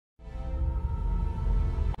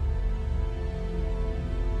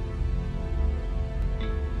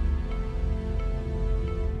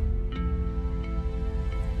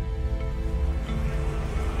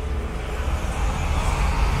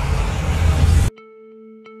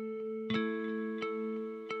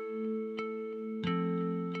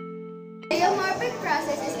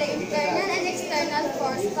the internal and external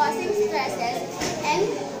force causing stresses and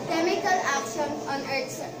chemical action on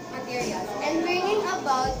Earth's materials and bringing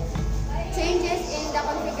about changes in the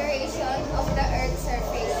configuration of the Earth's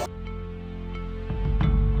surface.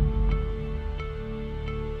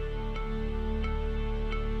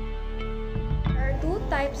 There are two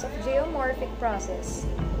types of geomorphic process.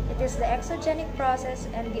 It is the exogenic process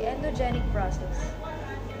and the endogenic process.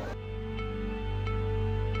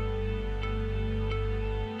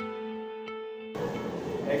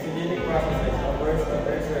 Exogenic processes occurs on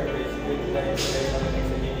Earth's surface due to the influence of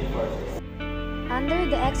exogenic forces. Under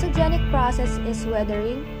the exogenic process is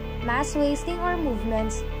weathering, mass wasting or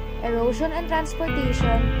movements, erosion and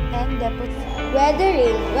transportation, and deposition.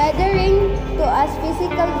 Weathering to us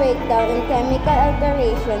physical breakdown and chemical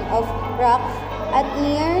alteration of rocks at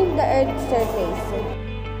near the Earth's surface.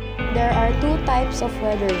 There are two types of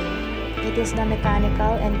weathering. It is the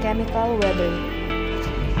mechanical and chemical weathering.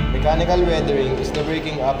 Mechanical weathering is the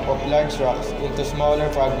breaking up of large rocks into smaller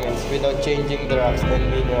fragments without changing the rocks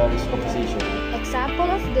and minerals composition.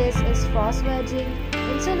 Example of this is frost wedging,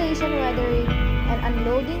 insulation weathering, and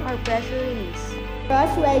unloading or pressure release.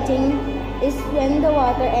 Frost wedging is when the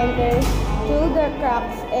water enters through the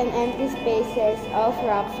cracks and empty spaces of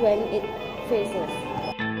rocks when it freezes.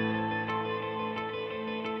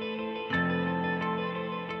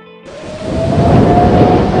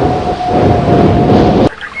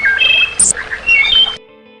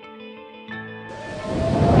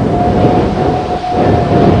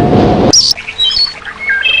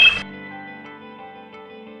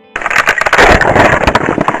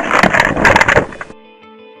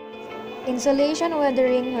 Insulation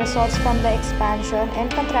weathering results from the expansion and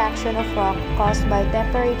contraction of rock caused by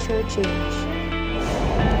temperature change.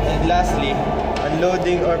 And lastly,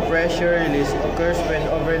 unloading or pressure release occurs when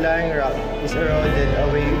overlying rock is eroded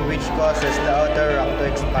away, which causes the outer rock to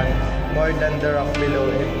expand more than the rock below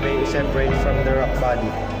and may separate from the rock body.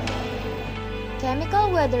 Chemical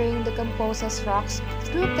weathering decomposes rocks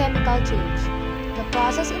through chemical change. The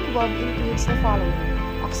process involved includes the following: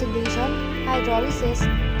 oxidation, hydrolysis,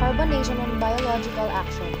 carbonation, and biological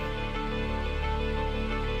action.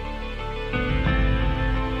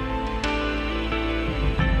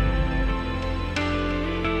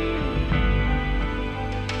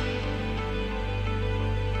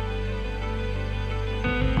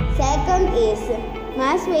 Second is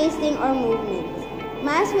mass wasting or movement.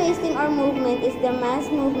 Mass wasting or movement is the mass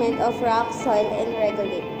movement of rock, soil, and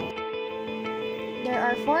regolith. There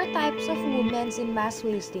are four types of movements in mass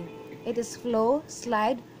wasting. It is flow,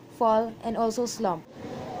 slide, fall, and also slump.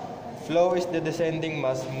 Flow is the descending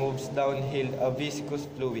mass moves downhill a viscous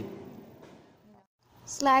fluid.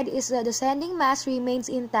 Slide is the descending mass remains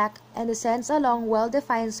intact and descends along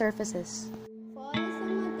well-defined surfaces. Fall is a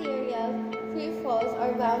material free falls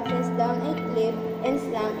or bounces down a cliff, and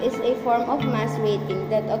slump is a form of mass weighting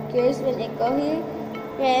that occurs when a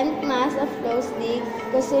coherent mass of loosely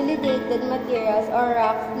consolidated materials or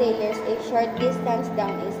rock layers a short distance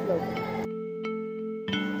down a slope.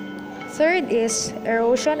 Third is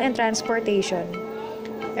erosion and transportation.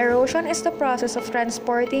 Erosion is the process of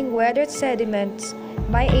transporting weathered sediments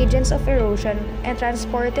by agents of erosion and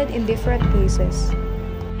transported in different places.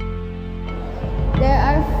 There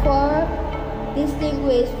are four distinct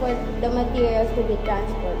ways for the materials to be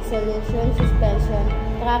transported: solution, suspension,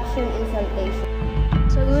 traction, and saltation.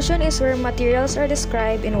 Solution is where materials are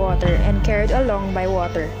described in water and carried along by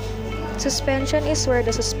water. Suspension is where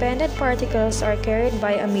the suspended particles are carried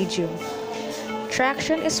by a medium.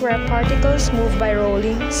 Traction is where particles move by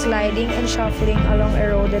rolling, sliding, and shuffling along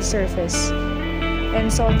eroded surface.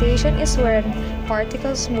 And saltation is when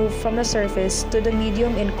particles move from the surface to the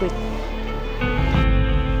medium in quick.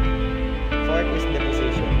 Fourth is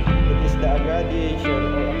deposition. It is the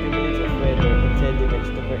aggregation or accumulation of weather and sediments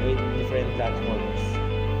to create different landforms.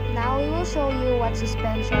 Now we will show you what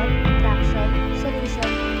suspension, traction, solution,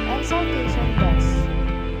 and saltation does.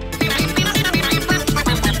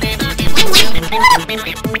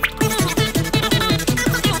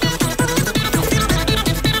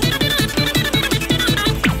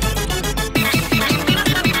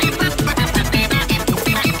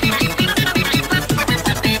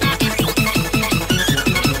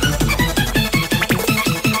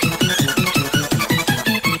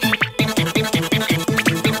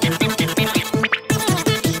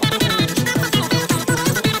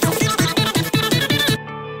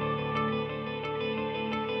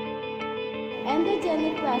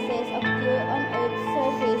 Endogenic process occur on Earth's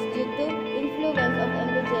surface due to influence of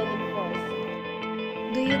endogenic force.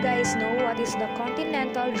 Do you guys know what is the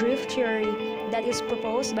continental drift theory that is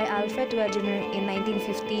proposed by Alfred Wegener in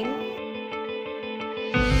 1915?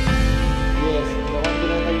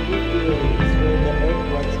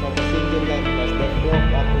 frozen landmass that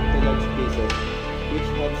broke up into large pieces, which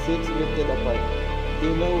had seats drifted apart. Do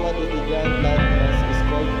you know what the giant landmass is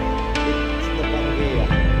called? It's the Pangea.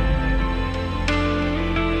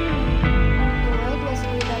 The world was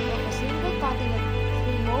made up of a single continent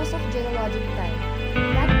through most of geologic time.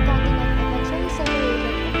 That continent eventually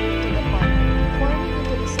separated and drifted apart, forming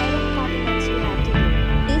into the 7 continents we have today.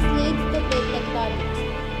 This leads to plate tectonics.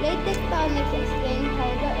 Plate tectonics explain how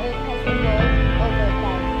the Earth has evolved over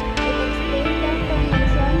time. It explains the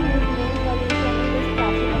formation, movement, collision, and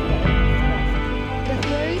destruction of the Earth's crust. The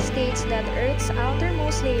theory states that Earth's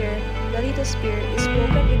outermost layer, the lithosphere, is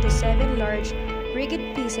broken into 7 large,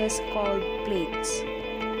 rigid pieces called plates.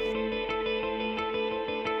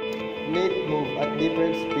 Plates move at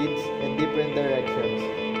different speeds and different directions.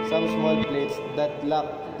 Some small plates that lack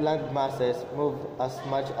land masses move as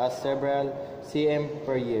much as several cm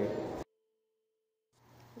per year.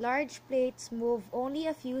 Large plates move only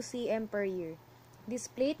a few cm per year. This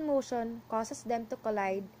plate motion causes them to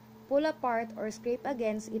collide, pull apart, or scrape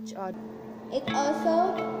against each other. It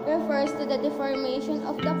also refers to the deformation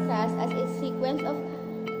of the crust as a sequence of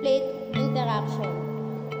plate interaction.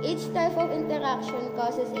 Each type of interaction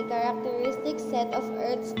causes a characteristic set of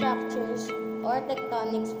Earth structures or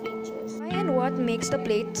tectonic features. Why and what makes the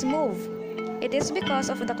plates move? It is because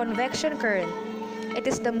of the convection current. It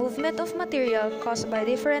is the movement of material caused by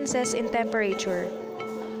differences in temperature.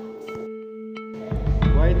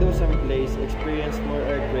 Why do some places experience more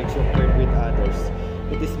earthquakes compared with others?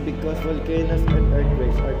 It is because volcanoes and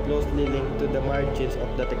earthquakes are closely linked to the margins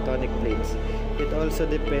of the tectonic plates. It also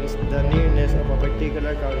depends the nearness of a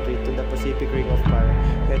particular country to the Pacific Ring of Fire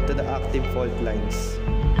and to the active fault lines.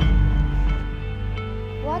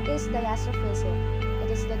 What is diastrophism?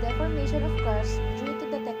 It is the deformation of crust due to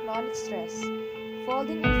the tectonic stress.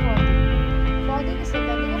 Folding and faulting. Folding is the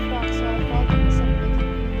bending of rocks while faulting is the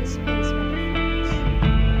breaking displacement of rocks.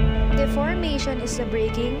 Deformation is the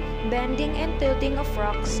breaking, bending, and tilting of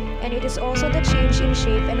rocks, and it is also the change in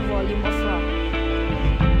shape and volume of rock.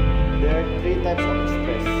 There are 3 types of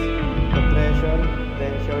stress: compression,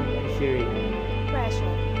 tension, and shearing.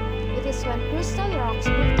 Pressure. It is when crystal rocks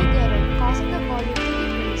move together, causing the volume to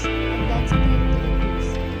decrease and density to increase.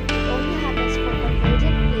 It only happens for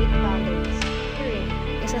convergent plate boundaries. Shearing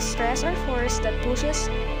is a stress or force that pushes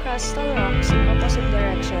crustal rocks in opposite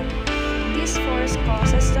direction. This force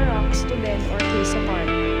causes the rocks to bend or twist apart.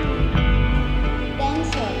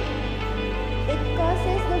 Tension. It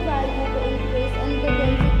causes the value to increase and the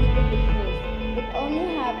density to decrease. It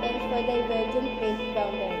only happens for divergent plate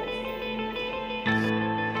boundaries.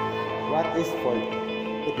 What is fault?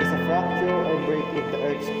 It is a fracture or break in the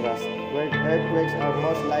Earth's crust, where earthquakes are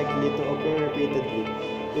most likely to occur repeatedly.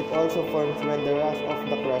 It also forms when the rocks of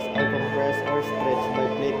the crust are compressed or stretched by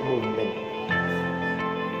plate movement.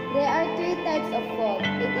 There are 3 types of fault.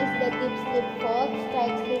 It is the deep slip fault,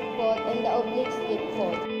 strike slip fault, and the oblique slip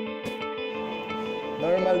fault.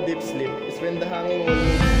 Normal deep slip is when the hanging wall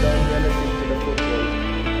moves down relative to the footwall.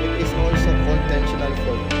 It is also called tensional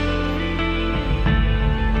fault.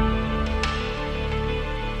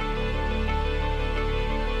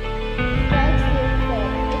 Strike slip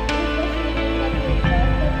fault. It is the shearing that will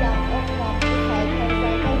cause the blocks of rock to side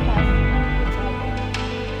horizontal past each other.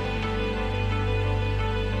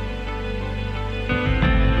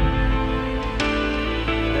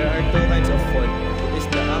 There are 2 kinds of fault. It is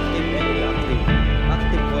the active and inactive.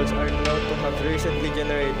 Active faults are known to have recently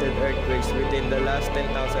generated earthquakes within the last 10,000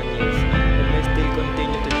 years and may still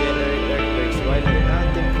continue to generate earthquakes, while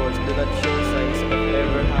inactive faults do not show signs of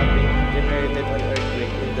ever having generated an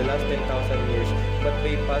earthquake in the last 10,000 years but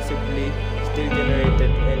may possibly still generate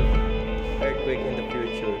an earthquake in the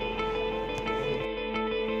future.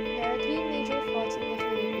 There are 3 major faults in the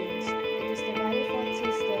Philippines. It is the Valley Fault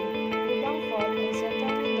System, Lubang Fault, and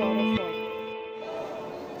Central Mindoro Fault.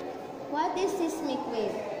 What is seismic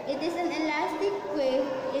wave? It is an elastic wave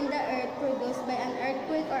in the earth produced by an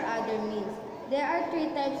earthquake or other means. There are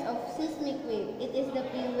 3 types of seismic wave. It is the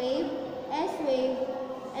P wave, S wave,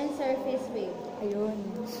 and surface wave.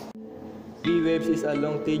 P waves is a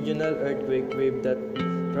longitudinal earthquake wave that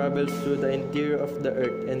travels through the interior of the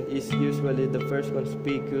earth and is usually the first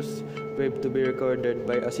conspicuous wave to be recorded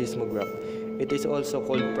by a seismograph. It is also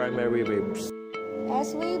called primary waves.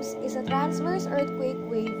 S waves is a transverse earthquake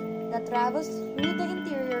wave that travels through the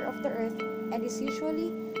interior of the earth and is usually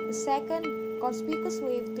the second conspicuous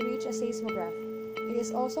wave to reach a seismograph. It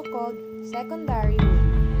is also called secondary wave.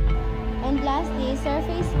 And lastly,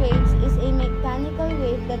 surface waves is a mechanical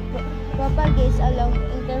wave that propagates along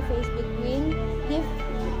interface between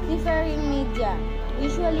differing media.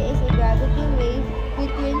 Usually is a gravity wave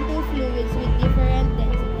between 2 fluids with different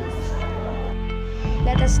densities.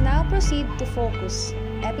 Let us now proceed to focus,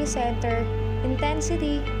 epicenter,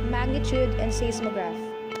 intensity, magnitude, and seismograph.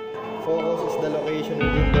 Focus is the location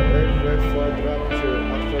within the Earth where fault rupture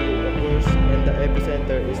actually occurs, and the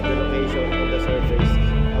epicenter is the location on the surface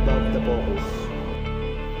above the focus.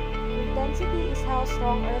 Intensity is how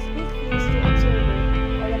strong earthquake feels to observer,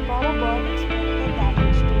 or the probable experimental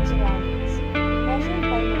damage to the surroundings, measured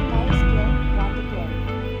by Mercalli scale 1 to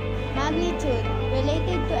 12. Magnitude,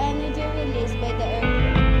 related to energy released by the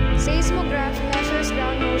earthquake. Seismograph measures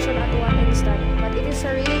ground motion at one instant, but it is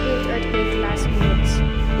a really big earthquake lasts minutes.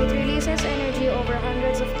 It releases energy over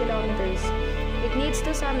hundreds of kilometers. It needs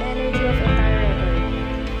to some energy of entire record.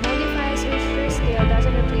 Modifies Richter scale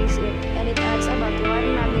doesn't replace it, and it adds about 1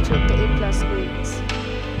 magnitude to 8 plus grades.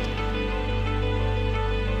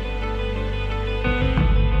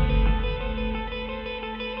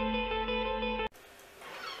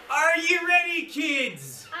 Are ye ready,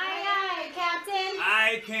 kids? Aye, aye, Captain.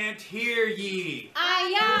 I can't hear ye.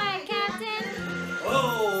 Aye, aye, Captain.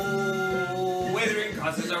 Oh, weathering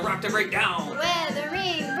causes a rock to break down.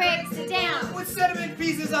 Weathering breaks it down. With sediment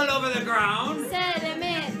pieces all over the ground.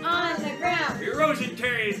 Sediment on the ground. Erosion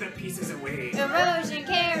carries the pieces away. Erosion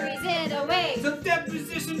carries it away. So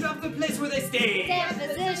deposition drops the place where they stay.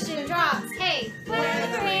 Deposition drops. Hey,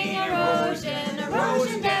 weathering, erosion,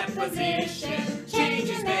 erosion, deposition.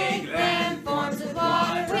 Changes make landforms with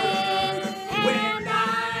water, wind, and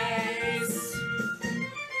ice.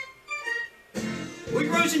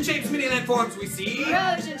 Erosion shapes many landforms we see.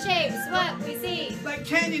 Erosion shapes what we see. Like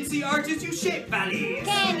canyon sea arches, you shape valleys.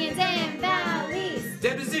 Canyons and valleys.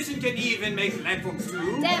 Deposition can even make landforms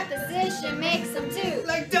too. Deposition makes them too.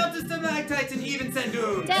 Like deltas, stalactites, and even sand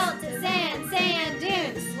dunes. Deltas and sand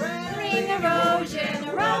dunes. Weathering, erosion,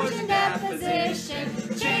 erosion,